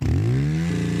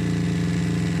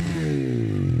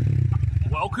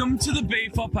Welcome to the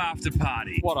BFOP after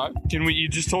party. Watto, you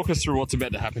just talk us through what's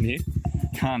about to happen here?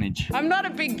 Carnage. I'm not a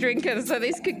big drinker, so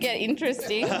this could get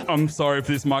interesting. I'm sorry if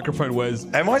this microphone wears.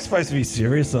 Am I supposed to be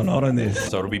serious or not on this?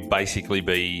 So it'll basically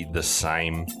be the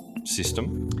same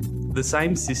system. The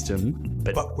same system,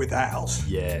 but without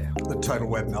the total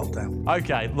web meltdown.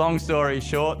 Okay, long story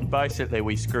short, basically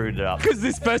we screwed it up. Because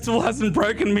this festival hasn't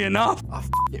broken me enough. Oh,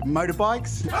 it.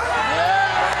 Motorbikes?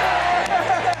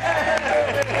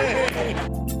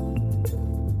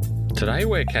 Today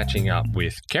we're catching up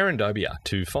with Keren Dobia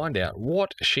to find out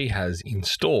what she has in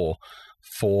store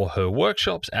for her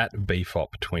workshops at BFOP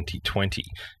 2020.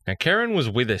 Now, Keren was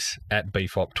with us at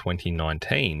BFOP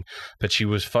 2019, but she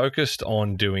was focused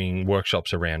on doing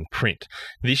workshops around print.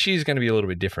 This year is going to be a little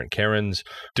bit different. Keren's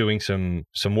doing some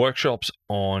workshops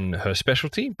on her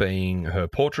specialty, being her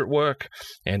portrait work,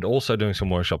 and also doing some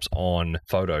workshops on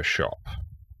Photoshop.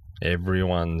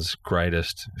 Everyone's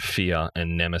greatest fear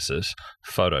and nemesis,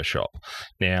 Photoshop.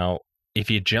 Now, if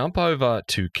you jump over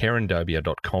to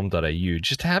kerendobia.com.au,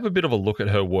 just to have a bit of a look at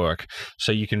her work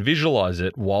so you can visualize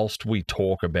it whilst we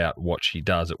talk about what she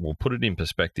does, it will put it in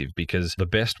perspective, because the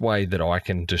best way that I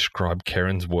can describe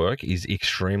Keren's work is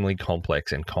extremely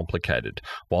complex and complicated.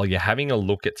 While you're having a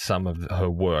look at some of her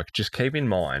work, just keep in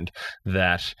mind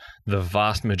that the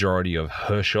vast majority of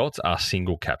her shots are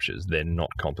single captures. They're not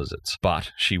composites,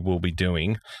 but she will be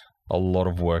doing a lot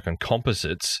of work on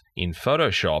composites in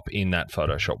Photoshop in that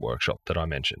Photoshop workshop that I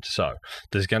mentioned. So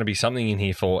there's going to be something in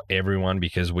here for everyone,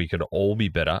 because we could all be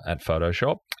better at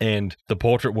Photoshop. And the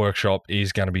portrait workshop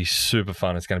is going to be super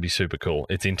fun. It's going to be super cool.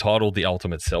 It's entitled The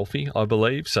Ultimate Selfie, I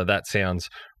believe. So that sounds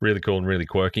really cool and really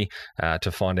quirky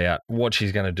to find out what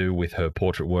she's going to do with her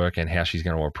portrait work and how she's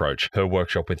going to approach her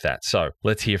workshop with that. So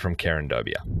let's hear from Keren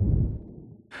Dobia.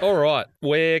 All right,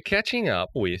 we're catching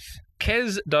up with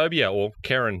Kez Dobia, or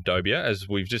Keren Dobia, as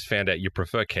we've just found out you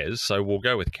prefer Kez, so we'll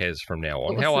go with Kez from now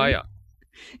on. Awesome. How are you?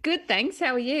 Good, thanks.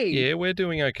 How are you? Yeah, we're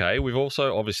doing okay. We've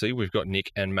got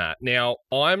Nick and Matt. Now,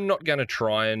 I'm not going to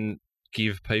try and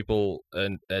give people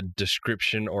a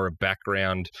description or a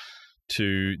background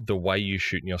to the way you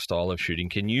shoot and your style of shooting.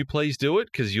 Can you please do it?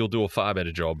 Because you'll do a far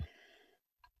better job.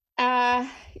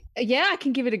 Yeah, I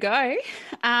can give it a go.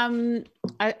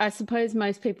 I suppose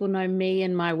most people know me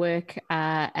and my work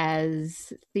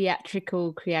as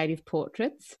theatrical creative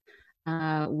portraits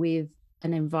with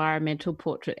an environmental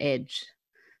portrait edge.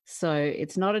 So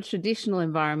it's not a traditional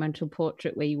environmental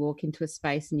portrait where you walk into a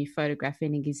space and you photograph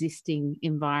an existing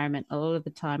environment. A lot of the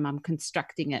time I'm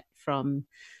constructing it from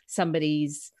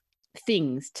somebody's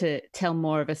things to tell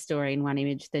more of a story in one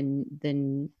image than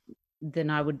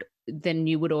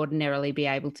you would ordinarily be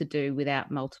able to do without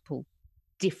multiple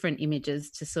different images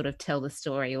to sort of tell the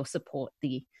story or support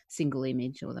the single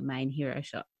image or the main hero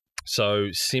shot. So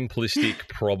simplistic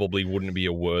probably wouldn't be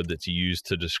a word that's used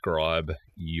to describe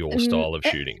your style of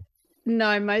shooting.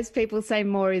 No, most people say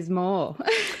more is more.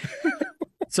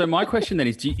 So my question then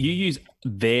is, do you use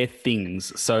their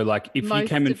things? So like if you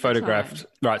came and photographed,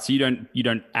 right, so you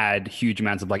don't add huge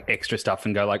amounts of like extra stuff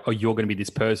and go like, oh, you're going to be this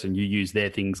person. You use their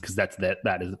things because that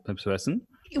is a person.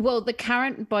 Well, the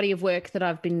current body of work that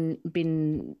I've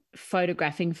been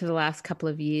photographing for the last couple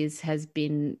of years has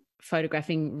been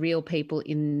photographing real people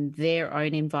in their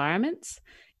own environments,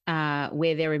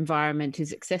 where their environment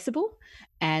is accessible,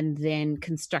 and then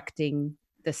constructing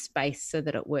the space so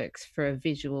that it works for a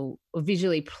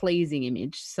visually pleasing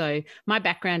image. So my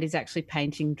background is actually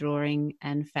painting, drawing,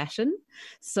 and fashion.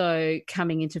 So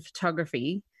coming into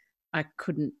photography, I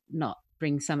couldn't not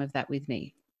bring some of that with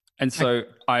me. And so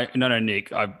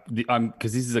Nick, I'm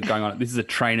because this is a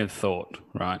train of thought,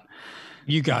 right?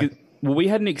 You go. Well, we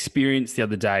had an experience the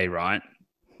other day, right?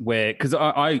 Where, because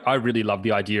I really love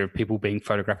the idea of people being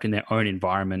photographed in their own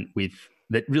environment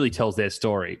that really tells their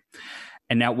story.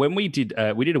 And now when we did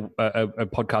a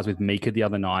podcast with Mika the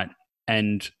other night,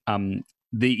 and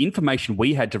the information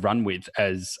we had to run with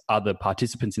as other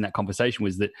participants in that conversation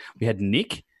was that we had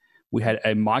Nick, we had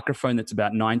a microphone that's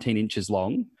about 19 inches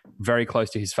long, very close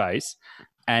to his face,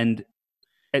 and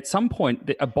at some point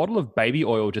a bottle of baby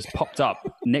oil just popped up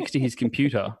next to his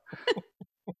computer.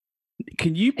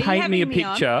 Can you paint me a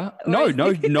picture? No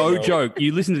joke.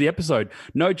 You listen to the episode.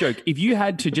 No joke. If you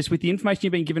had to, just with the information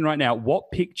you've been given right now, what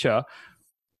picture,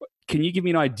 can you give me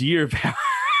an idea of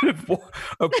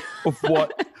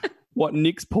what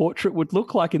Nick's portrait would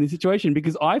look like in this situation?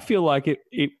 Because I feel like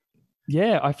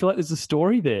I feel like there's a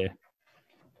story there.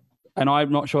 And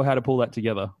I'm not sure how to pull that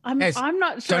together. I'm not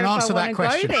sure if I want to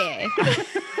go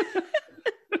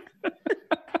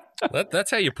there.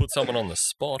 That's how you put someone on the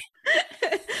spot.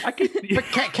 But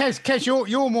Kez,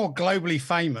 you're more globally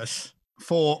famous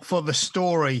for the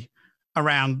story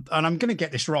around, and I'm going to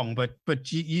get this wrong,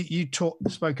 but you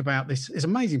spoke about this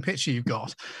amazing picture you've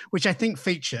got, which I think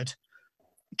featured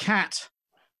a cat,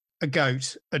 a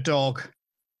goat, a dog,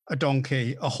 a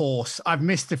donkey, a horse. I've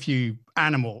missed a few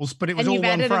animals, but it was all one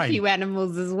frame. And you've added a few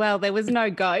animals as well. There was no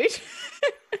goat.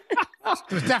 There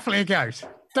was definitely a goat.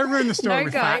 Don't ruin the story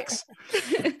with facts.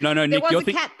 No, Nick, there was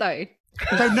a cat though.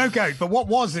 No goat. But what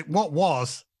was it? What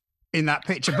was in that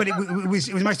picture? But it was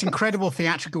the most incredible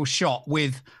theatrical shot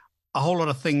with a whole lot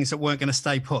of things that weren't going to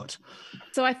stay put.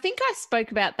 So I think I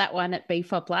spoke about that one at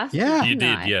BFOP last Yeah. night. You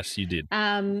did. Yes, you did.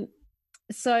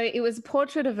 So it was a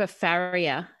portrait of a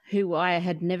farrier who I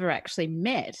had never actually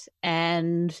met,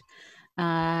 and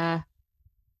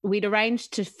we'd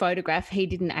arranged to photograph.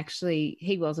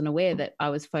 He wasn't aware that I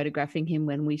was photographing him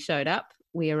when we showed up.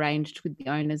 We arranged with the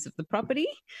owners of the property,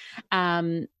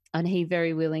 and he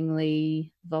very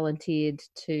willingly volunteered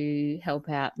to help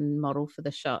out and model for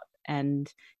the shot.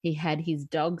 And he had his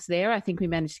dogs there. I think we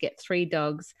managed to get 3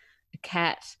 dogs, a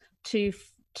cat, 2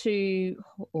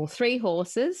 or 3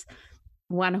 horses.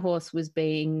 One horse was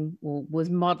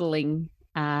modelling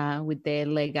with their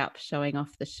leg up, showing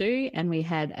off the shoe, and we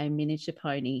had a miniature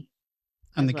pony.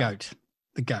 And the goat.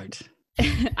 The goat.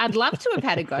 I'd love to have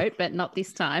had a goat, but not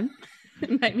this time.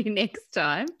 Maybe next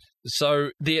time.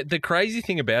 So the crazy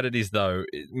thing about it is, though,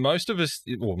 most of us,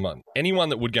 anyone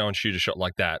that would go and shoot a shot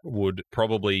like that would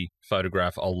probably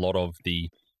photograph a lot of the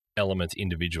elements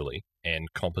individually and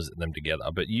composite them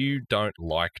together. But you don't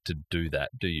like to do that,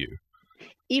 do you?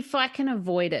 If I can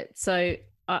avoid it. So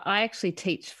I actually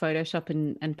teach Photoshop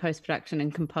and post-production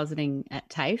and compositing at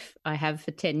TAFE. I have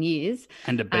for 10 years.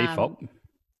 And at BFOP.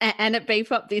 And at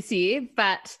BFOP this year.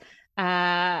 But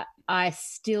I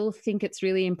still think it's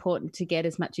really important to get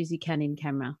as much as you can in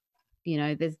camera. You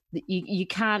know, you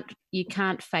can't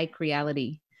fake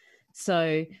reality.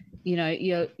 So, you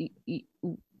know,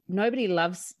 nobody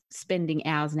loves spending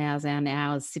hours and hours and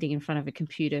hours sitting in front of a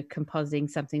computer compositing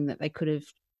something that they could have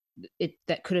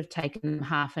taken them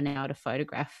half an hour to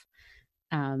photograph,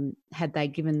 had they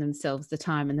given themselves the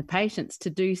time and the patience to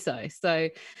do so. So,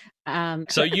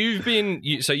 you're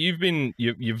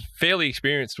fairly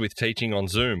experienced with teaching on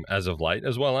Zoom as of late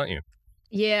as well, aren't you?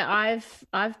 Yeah,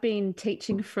 I've been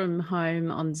teaching from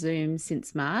home on Zoom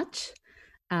since March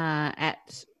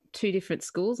at 2 different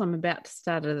schools. I'm about to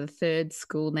start at a 3rd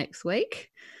school next week.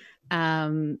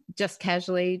 Just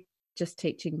casually, just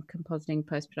teaching compositing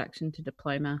post-production to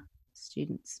diploma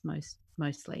students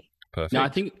mostly. Perfect. Now, I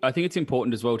think it's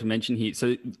important as well to mention here.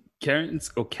 So, Keren's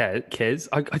or Kez.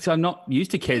 I'm not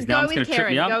used to Kez now. It's going to trip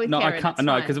me up. No, Keren, I can't.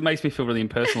 No, because it makes me feel really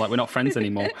impersonal. Like we're not friends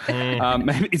anymore.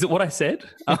 Maybe, is it what I said?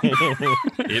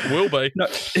 It will be. No.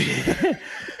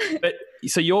 But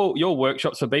so your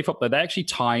workshops for BFOP, though, they actually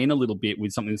tie in a little bit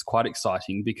with something that's quite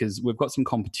exciting, because we've got some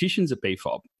competitions at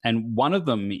BFOP, and one of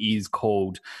them is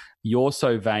called "You're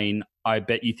So Vain, I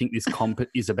Bet You Think This Comp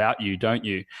Is About You, Don't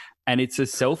You?" And it's a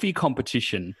selfie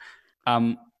competition.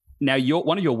 Now,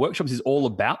 one of your workshops is all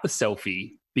about the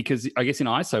selfie, because I guess in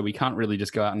ISO we can't really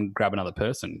just go out and grab another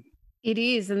person. It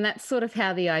is, and that's sort of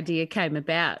how the idea came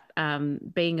about.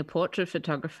 Being a portrait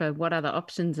photographer, what other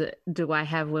options do I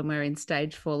have when we're in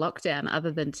stage 4 lockdown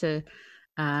other than to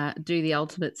do the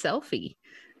ultimate selfie?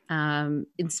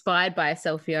 Inspired by a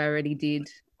selfie I already did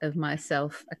of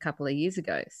myself a couple of years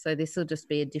ago. So this will just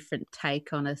be a different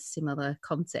take on a similar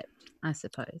concept, I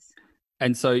suppose.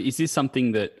 And so is this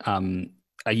something that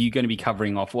are you going to be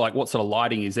covering off? Like, what sort of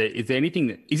lighting is there? Is there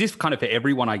anything is this kind of for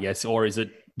everyone, I guess, or do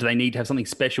they need to have something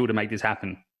special to make this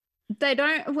happen? They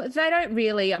don't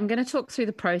really. I'm going to talk through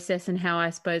the process and how I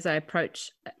suppose I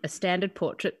approach a standard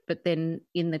portrait, but then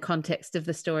in the context of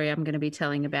the story, I'm going to be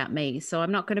telling about me. So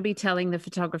I'm not going to be telling the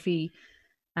photography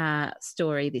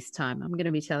story this time. I'm going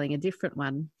to be telling a different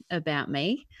one about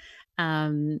me.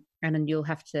 And then you'll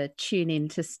have to tune in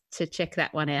to check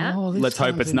that one out. Oh, let's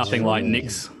hope it's nothing like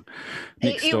Nick's story.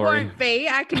 It won't be,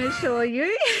 I can assure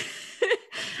you.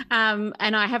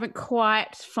 And I haven't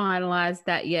quite finalised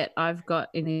that yet. I've got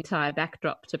an entire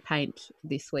backdrop to paint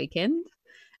this weekend,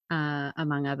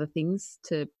 among other things,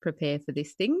 to prepare for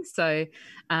this thing. So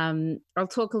I'll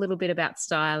talk a little bit about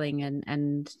styling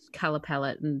and colour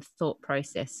palette and thought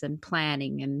process and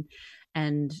planning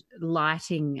and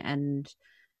lighting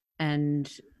and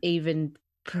even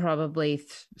probably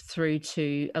through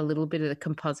to a little bit of the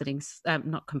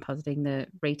the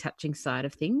retouching side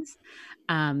of things.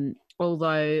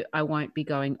 Although I won't be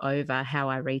going over how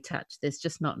I retouch. There's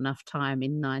just not enough time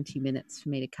in 90 minutes for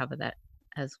me to cover that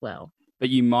as well. But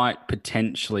you might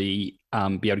potentially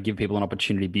be able to give people an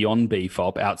opportunity beyond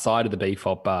BFOP, outside of the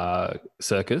BFOP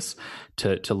circus,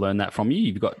 to learn that from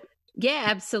you. Yeah,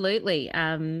 absolutely.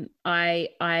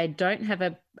 I don't have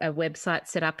a website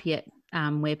set up yet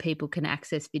where people can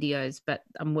access videos, but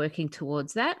I'm working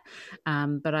towards that.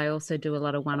 But I also do a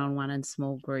lot of one-on-one and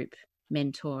small group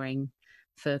mentoring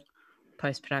for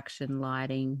post-production,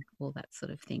 lighting, all that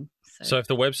sort of thing. So if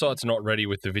the website's not ready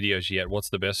with the videos yet,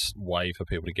 what's the best way for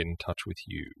people to get in touch with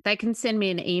you? They can send me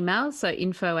an email, so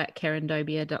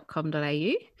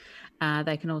info@kerendobia.com.au.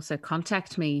 They can also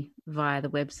contact me via the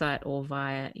website or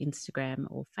via Instagram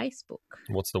or Facebook.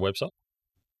 What's the website?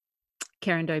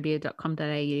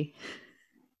 kerendobia.com.au.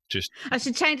 I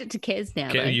should change it to Kez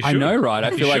now. You I should. know, right?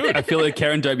 I You feel like should.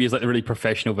 Keren Dobia is like the really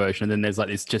professional version, and then there's like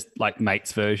this just like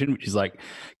mates version, which is like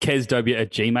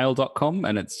kezdobia@gmail.com,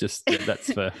 and it's just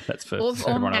that's for Or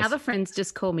everyone my else. other friends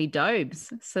just call me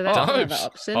Dobes, so that's another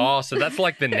option. Oh, so that's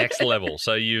like the next level.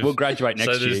 So We'll graduate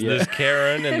next year. There's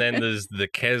Keren, and then there's the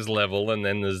Kez level, and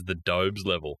then there's the Dobes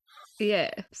level. Yeah.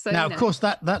 So Now, of course,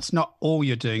 that's not all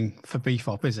you're doing for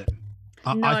BFOP, is it?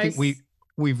 No, I think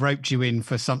we've roped you in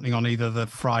for something on either the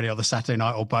Friday or the Saturday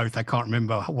night or both. I can't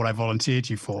remember what I volunteered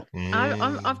you for.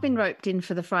 I've been roped in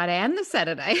for the Friday and the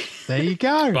Saturday. There you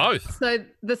go. Both. So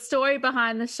the story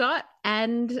behind the shot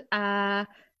and the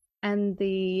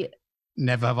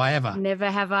Never have I ever.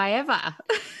 Never Have I Ever.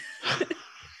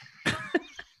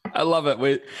 I love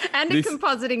it. And a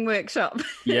compositing workshop.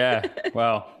 Yeah.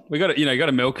 Well, we got to got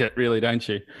to milk it, really, don't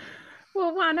you?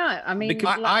 Well, why not? I mean,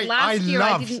 Because last year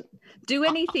loved- I didn't do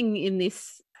anything in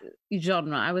this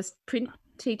genre. I was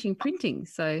teaching printing.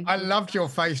 So I loved your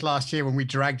face last year when we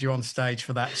dragged you on stage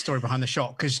for that story behind the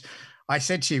shot, because I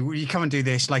said to you, will you come and do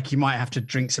this? Like, you might have to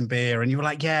drink some beer. And you were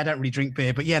like, yeah, I don't really drink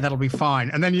beer, but yeah, that'll be fine.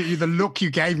 And then the look you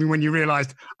gave me when you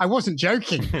realized I wasn't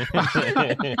joking.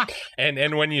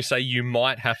 and when you say you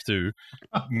might have to,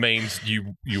 means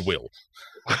you will.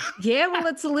 yeah, well,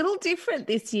 it's a little different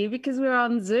this year because we're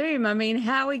on Zoom. I mean,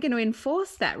 how are we going to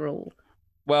enforce that rule?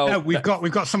 Well, No, we've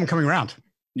got someone coming around.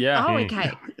 yeah. Oh,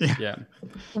 okay. Yeah.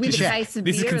 With Just a check. case of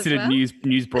This is beer considered as well?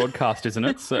 news broadcast, isn't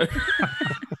it? So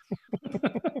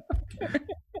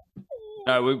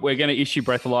no, we're going to issue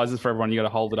breathalyzers for everyone. You got to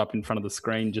hold it up in front of the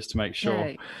screen just to make sure.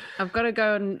 No, I've got to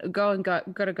go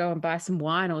and buy some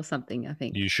wine or something. I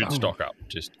think You should stock up.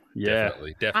 Just Yeah.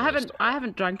 definitely. I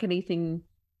haven't drunk anything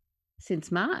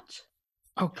since March.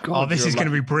 Oh God! Oh, this is going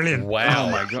to be brilliant. Wow.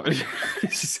 Oh my God!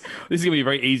 this is going to be a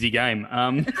very easy game.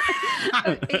 Quite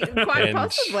And-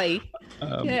 possibly.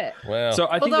 Yeah. Wow. So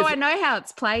I think Although there's- I know how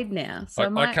it's played now, so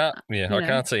I can't. Yeah, you I know.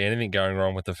 can't see anything going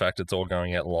wrong with the fact it's all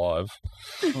going out live.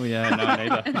 Oh yeah, no,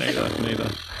 neither.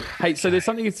 Hey, so there's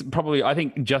something that's probably I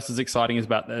think just as exciting as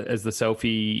the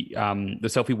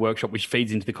selfie workshop, which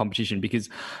feeds into the competition, because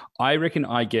I reckon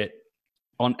I get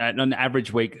on an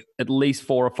average week at least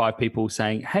 4 or 5 people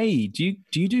saying, "Hey, do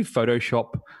you do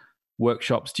Photoshop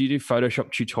workshops? Do you do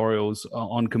Photoshop tutorials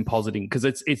on compositing?" Because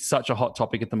it's such a hot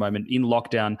topic at the moment in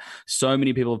lockdown. So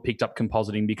many people have picked up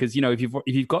compositing because if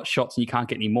you've got shots and you can't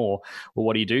get any more, well,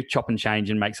 what do? Chop and change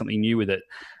and make something new with it.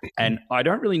 And I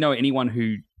don't really know anyone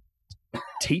who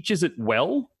teaches it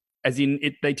well. As in,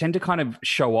 they tend to kind of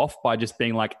show off by just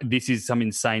being like, "This is some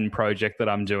insane project that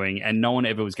I'm doing," and no one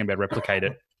ever was going to be able to replicate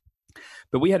it.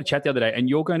 But we had a chat the other day, and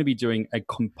you're going to be doing a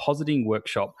compositing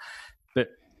workshop. But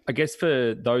I guess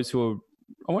for those who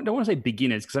are, don't want to say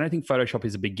beginners, because I don't think Photoshop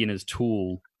is a beginner's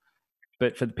tool.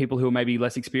 But for the people who are maybe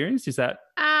less experienced, is that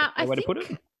a way to put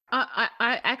it?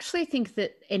 I actually think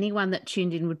that anyone that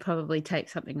tuned in would probably take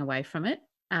something away from it.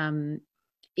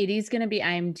 It is going to be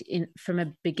aimed from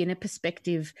a beginner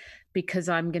perspective because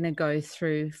I'm going to go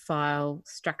through file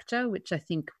structure, which I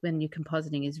think when you're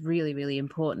compositing is really, really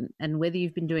important. And whether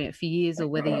you've been doing it for years or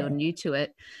whether you're new to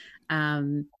it,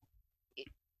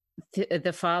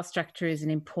 the file structure is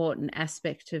an important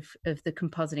aspect of the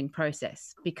compositing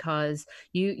process, because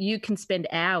you can spend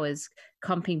hours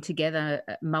comping together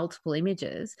multiple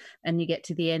images and you get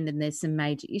to the end and there's some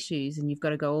major issues and you've got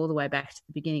to go all the way back to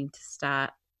the beginning to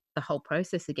start the whole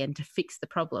process again to fix the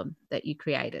problem that you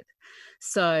created.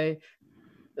 So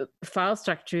file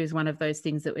structure is one of those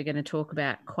things that we're going to talk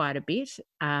about quite a bit,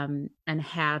 and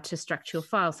how to structure your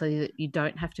file so that you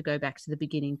don't have to go back to the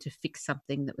beginning to fix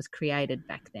something that was created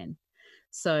back then.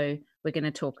 So we're going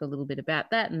to talk a little bit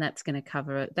about that, and that's going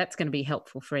to be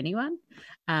helpful for anyone.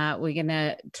 We're going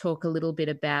to talk a little bit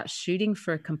about shooting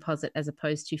for a composite as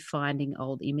opposed to finding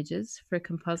old images for a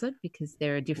composite, because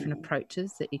there are different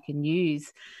approaches that you can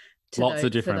use. Lots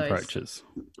of different approaches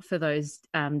for those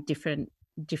different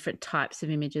types of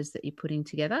images that you're putting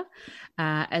together,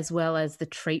 as well as the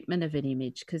treatment of an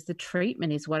image, because the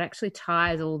treatment is what actually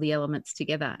ties all the elements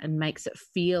together and makes it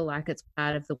feel like it's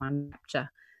part of the one capture,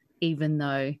 even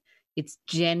though it's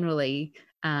generally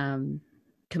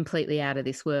completely out of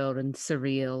this world and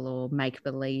surreal or make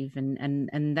believe,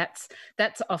 and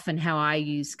that's often how I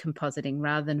use compositing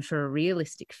rather than for a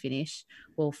realistic finish.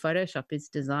 Well, Photoshop is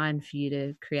designed for you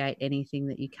to create anything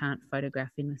that you can't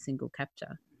photograph in a single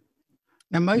capture.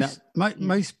 Now,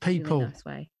 most people, really nice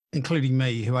way, including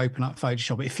me, who open up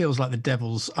Photoshop, it feels like the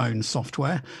devil's own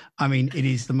software. I mean, it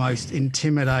is the most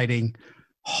intimidating,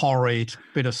 horrid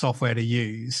bit of software to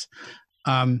use.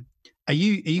 Are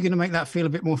you going to make that feel a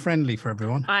bit more friendly for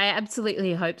everyone? I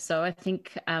absolutely hope so. I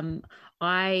think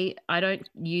I don't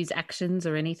use actions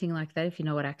or anything like that, if you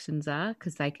know what actions are,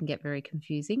 because they can get very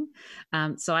confusing.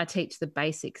 So I teach the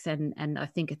basics, and I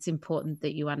think it's important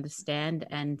that you understand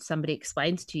and somebody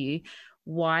explains to you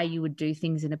why you would do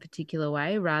things in a particular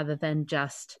way rather than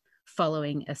just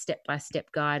following a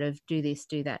step-by-step guide of do this,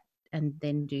 do that, and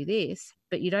then do this.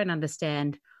 But you don't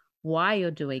understand why you're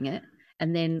doing it.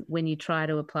 And then when you try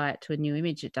to apply it to a new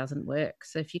image, it doesn't work.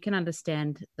 So if you can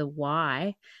understand the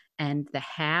why and the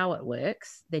how it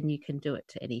works, then you can do it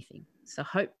to anything. So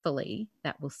hopefully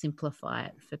that will simplify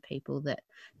it for people that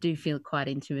do feel quite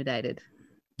intimidated.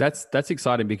 That's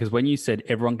exciting, because when you said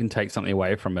everyone can take something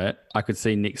away from it, I could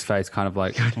see Nick's face kind of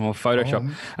like, oh,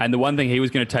 Photoshop. And the one thing he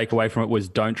was going to take away from it was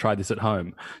don't try this at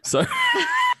home. So...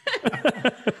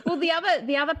 Well,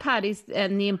 the other part is,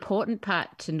 and the important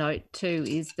part to note too,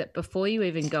 is that before you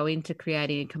even go into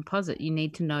creating a composite, you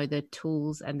need to know the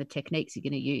tools and the techniques you're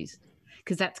going to use,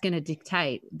 because that's going to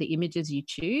dictate the images you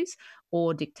choose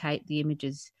or dictate the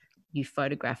images you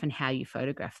photograph and how you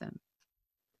photograph them.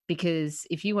 Because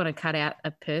if you want to cut out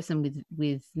a person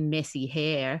with messy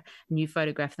hair and you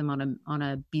photograph them on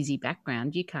a busy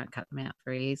background, you can't cut them out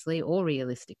very easily or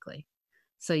realistically.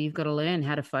 So you've got to learn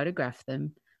how to photograph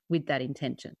them with that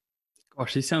intention.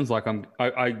 Gosh, this sounds like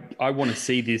I want to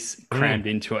see this crammed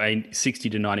into a 60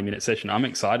 to 90 minute session. I'm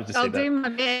excited to see that. I'll do my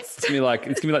best. It's gonna be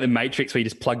like the Matrix, where you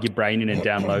just plug your brain in and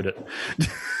download it.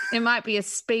 It might be a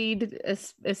speed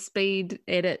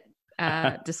edit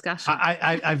discussion.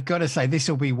 I've got to say, this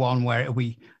will be one where it'll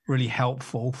be really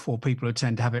helpful for people who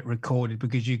tend to have it recorded,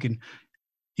 because you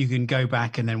can go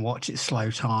back and then watch it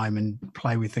slow time and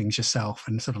play with things yourself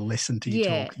and sort of listen to you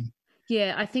talking.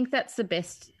 Yeah, I think that's the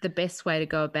best way to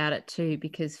go about it too,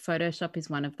 because Photoshop is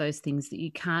one of those things that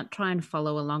you can't try and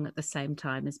follow along at the same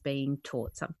time as being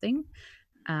taught something,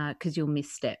 because you'll miss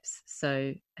steps.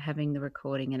 So having the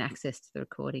recording and access to the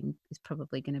recording is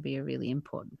probably going to be a really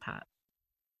important part.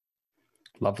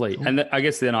 Lovely. And I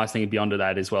guess the nice thing beyond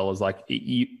that as well is, like,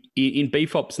 in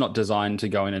BFOP, it's not designed to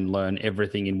go in and learn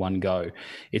everything in one go.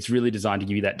 It's really designed to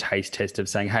give you that taste test of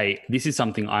saying, hey, this is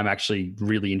something I'm actually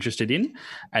really interested in,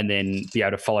 and then be able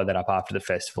to follow that up after the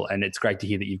festival. And it's great to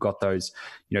hear that you've got those,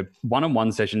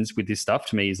 one-on-one sessions with this stuff.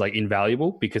 To me is like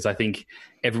invaluable, because I think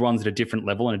everyone's at a different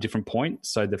level and a different point.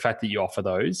 So the fact that you offer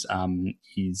those I think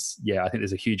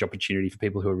there's a huge opportunity for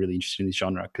people who are really interested in this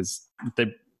genre, because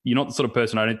you're not the sort of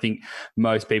person I don't think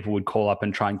most people would call up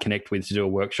and try and connect with to do a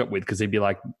workshop with, because they'd be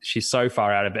like, she's so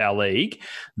far out of our league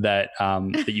that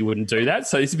that you wouldn't do that.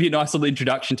 So this would be a nice little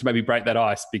introduction to maybe break that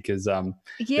ice, because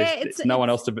there's no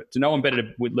one better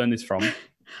to learn this from.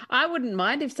 I wouldn't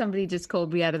mind if somebody just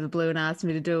called me out of the blue and asked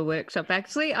me to do a workshop.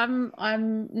 Actually,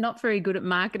 I'm not very good at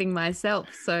marketing myself,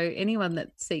 so anyone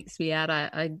that seeks me out,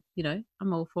 I'm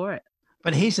all for it.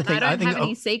 But here's the thing: I don't have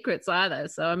any secrets either,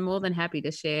 so I'm more than happy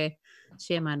to share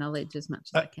my knowledge as much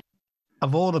as I can.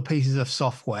 Of all the pieces of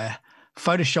software,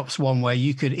 Photoshop's one where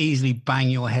you could easily bang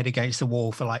your head against the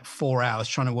wall for like 4 hours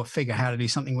trying to figure how to do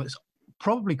something that's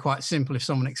probably quite simple if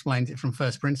someone explains it from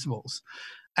first principles.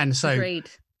 And so, agreed.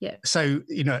 Yeah. So,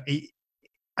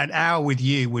 an hour with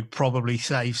you would probably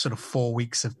save sort of 4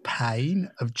 weeks of pain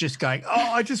of just going, oh,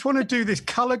 I just want to do this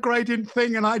color gradient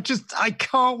thing and I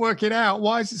can't work it out.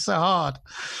 Why is it so hard?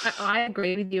 I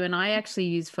agree with you. And I actually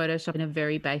use Photoshop in a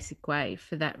very basic way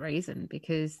for that reason,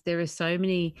 because there are so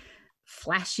many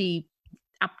flashy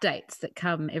updates that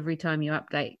come every time you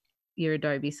update your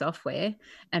Adobe software.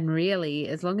 And really,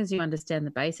 as long as you understand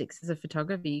the basics as a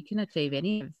photographer, you can achieve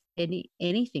anything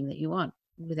that you want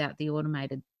without the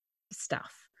automated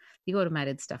stuff. The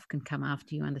automated stuff can come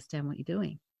after you understand what you're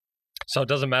doing. So it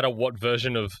doesn't matter what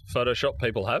version of Photoshop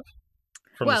people have?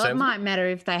 Well, it might matter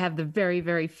if they have the very,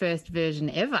 very first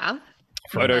version ever.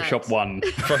 Photoshop 1.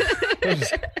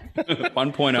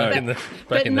 1.0.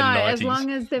 Back in the 90s. As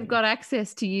long as they've got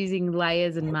access to using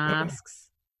layers and masks,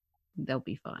 they'll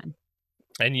be fine.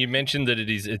 And you mentioned that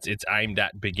it's aimed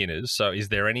at beginners. So is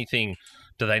there anything...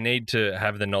 Do they need to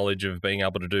have the knowledge of being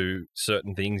able to do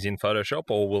certain things in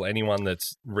Photoshop, or will anyone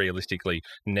that's realistically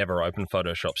never opened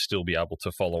Photoshop still be able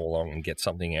to follow along and get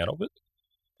something out of it?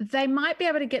 They might be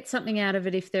able to get something out of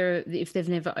it if they've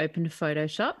never opened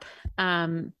Photoshop,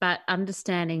 but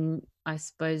understanding, I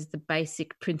suppose, the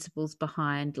basic principles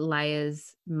behind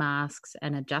layers, masks,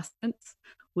 and adjustments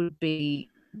would be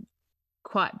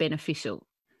quite beneficial,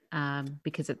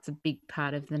 because it's a big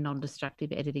part of the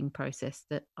non-destructive editing process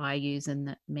that I use and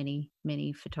that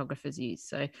many photographers use.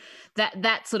 So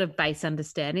that sort of base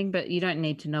understanding, but you don't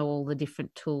need to know all the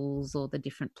different tools or the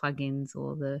different plugins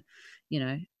or the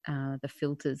the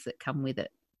filters that come with it.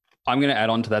 I'm going to add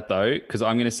on to that though, because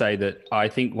I'm going to say that I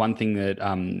think one thing that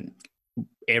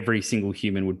every single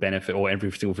human would benefit, or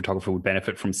every single photographer would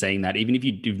benefit from seeing that, even if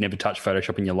you've never touched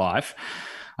Photoshop in your life.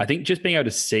 I think just being able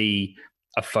to see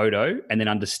a photo and then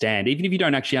understand, even if you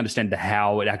don't actually understand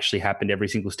how it actually happened every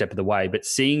single step of the way, but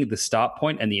seeing the start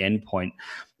point and the end point.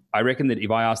 I reckon that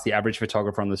if I asked the average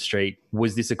photographer on the street,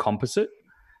 was this a composite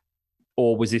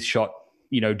or was this shot,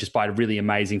 just by a really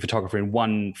amazing photographer in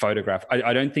one photograph?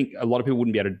 I don't think a lot of people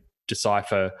wouldn't be able to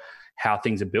decipher how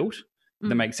things are built.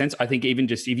 That makes sense. I think even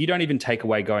just if you don't even take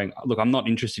away going, look, I'm not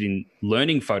interested in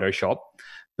learning Photoshop,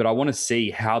 but I want to see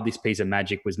how this piece of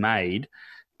magic was made.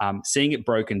 Seeing it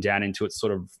broken down into its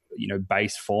sort of,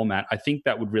 base format, I think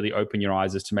that would really open your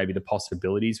eyes as to maybe the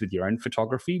possibilities with your own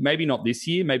photography. Maybe not this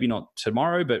year, maybe not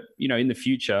tomorrow, but, in the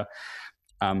future.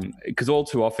 Because all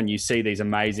too often you see these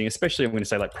amazing, especially I'm going to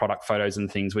say like product photos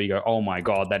and things where you go, oh my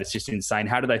God, that is just insane.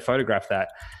 How do they photograph that?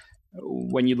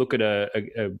 When you look at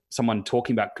someone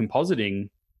talking about compositing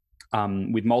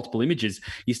with multiple images,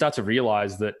 you start to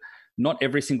realize that not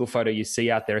every single photo you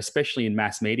see out there, especially in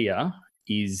mass media,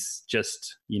 is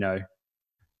just,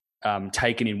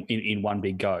 taken in one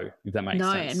big go, if that makes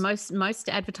sense. No, and most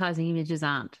advertising images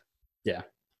aren't. Yeah.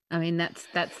 I mean, that's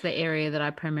the area that I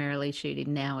primarily shoot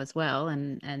in now as well,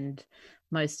 and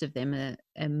most of them are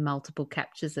multiple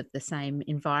captures of the same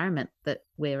environment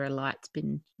where a light's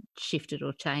been shifted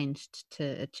or changed to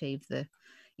achieve the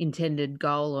intended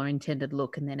goal or intended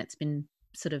look, and then it's been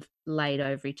sort of laid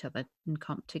over each other and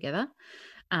comped together.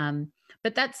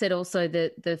 But that said, also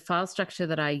the file structure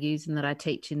that I use and that I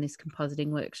teach in this compositing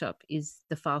workshop is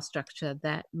the file structure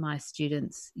that my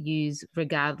students use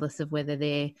regardless of whether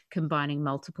they're combining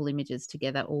multiple images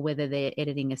together or whether they're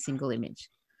editing a single image.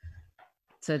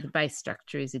 So the base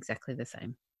structure is exactly the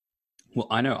same. Well,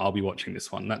 I know I'll be watching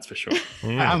this one, that's for sure.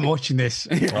 I'm watching this.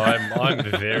 I'm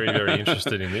very, very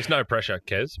interested in this. No pressure,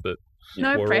 Kez, but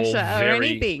no we're pressure all or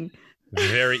anything.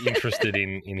 Very interested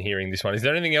in hearing this one. Is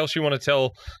there anything else you want to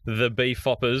tell the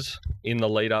BFOPers in the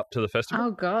lead up to the festival?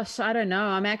 Oh gosh, I don't know.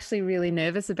 I'm actually really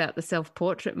nervous about the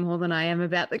self-portrait more than I am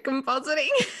about the compositing.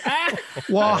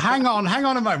 Well, hang on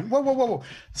a moment. Whoa.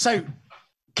 So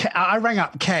I rang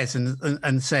up Kez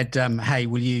and said, hey,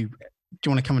 do you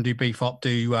want to come and do BFOP?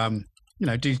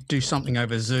 Do something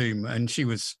over Zoom? And she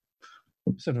was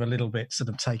sort of a little bit sort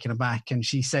of taken aback. And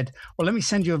she said, well, let me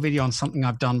send you a video on something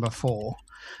I've done before.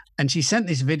 And she sent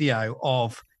this video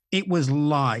of, it was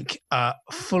like a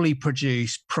fully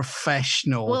produced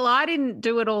professional. Well, I didn't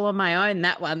do it all on my own,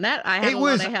 that one. That I had a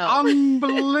lot of help. It was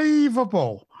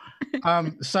unbelievable.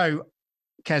 So,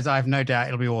 Kez, I have no doubt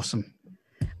it'll be awesome.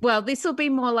 Well, this will be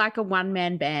more like a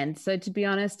one-man band. So to be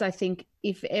honest, I think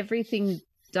if everything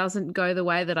doesn't go the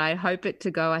way that I hope it to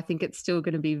go, I think it's still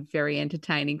going to be very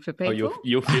entertaining for people. Oh,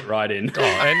 you'll fit right in.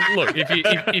 And look,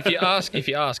 if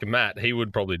you ask Matt, he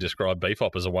would probably describe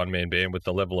BFOP as a one-man band with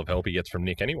the level of help he gets from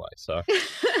Nick anyway. So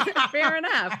fair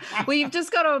enough. Well, you've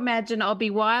just got to imagine I'll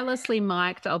be wirelessly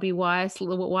mic'd. I'll be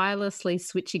wirelessly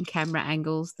switching camera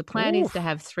angles. The plan is to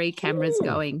have 3 cameras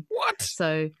going. What?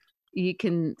 So you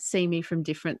can see me from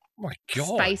different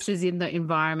spaces in the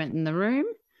environment in the room.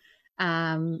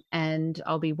 And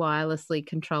I'll be wirelessly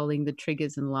controlling the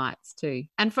triggers and lights too,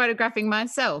 and photographing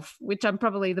myself, which I'm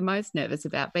probably the most nervous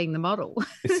about, being the model.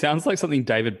 It sounds like something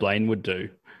David Blaine would do.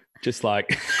 Just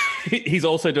like he's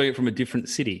also doing it from a different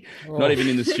city, not even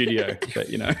in the studio, but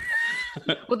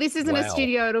Well, this isn't a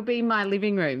studio. It'll be my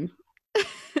living room.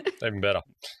 Even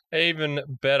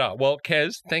better. Well,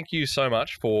 Kez, thank you so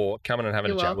much for coming and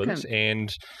having a chat with us.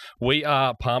 And we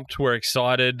are pumped. We're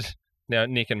excited. Now,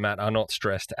 Nick and Matt are not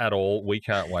stressed at all. We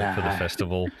can't wait for the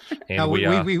festival. And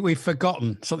we've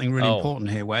forgotten something really important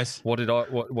here, Wes. What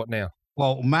now?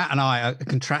 Well, Matt and I are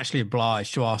contractually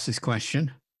obliged to ask this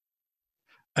question.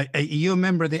 Are you a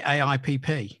member of the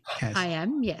AIPP, Kez? I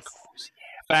am, yes.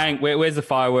 Bang, where's the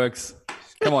fireworks?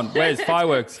 Come on, where's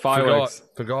fireworks? Forgot.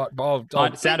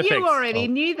 Sound effects. You already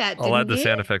knew that, didn't you? I'll add the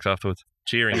sound effects afterwards.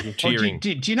 Cheering.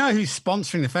 Do you know who's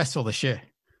sponsoring the festival this year?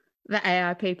 The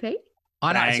AIPP?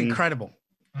 I know, it's incredible.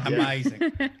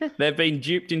 Amazing. They've been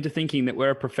duped into thinking that we're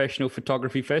a professional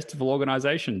photography festival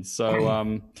organisation.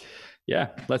 So,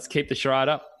 let's keep the charade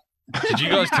up. Did you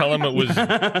guys tell him it was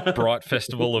Bright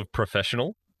Festival of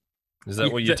Professional? Is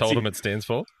that what you told him it stands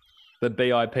for? The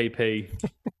BIPP.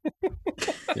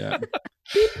 Yeah.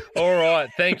 All right.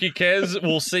 Thank you, Kez.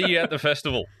 We'll see you at the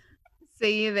festival.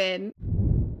 See you then.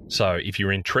 So if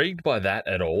you're intrigued by that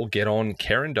at all, get on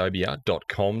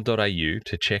kerendobia.com.au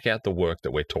to check out the work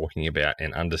that we're talking about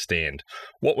and understand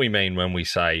what we mean when we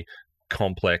say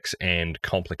complex and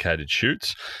complicated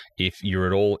shoots. If you're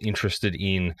at all interested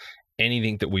in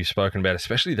anything that we've spoken about,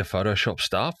 especially the Photoshop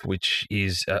stuff, which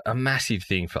is a massive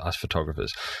thing for us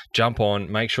photographers, jump on,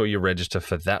 make sure you register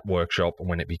for that workshop.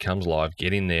 When it becomes live,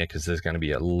 get in there because there's going to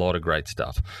be a lot of great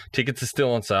stuff. Tickets are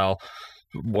still on sale.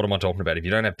 What am I talking about? If you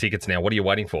don't have tickets now, what are you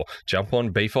waiting for? Jump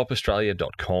on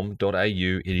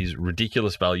bfopaustralia.com.au. It is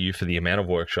ridiculous value for the amount of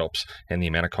workshops and the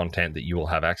amount of content that you will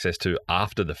have access to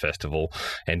after the festival.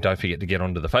 And don't forget to get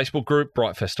onto the Facebook group,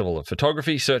 Bright Festival of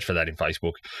Photography. Search for that in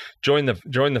Facebook. Join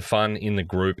the fun in the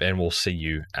group, and we'll see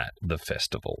you at the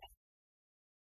festival.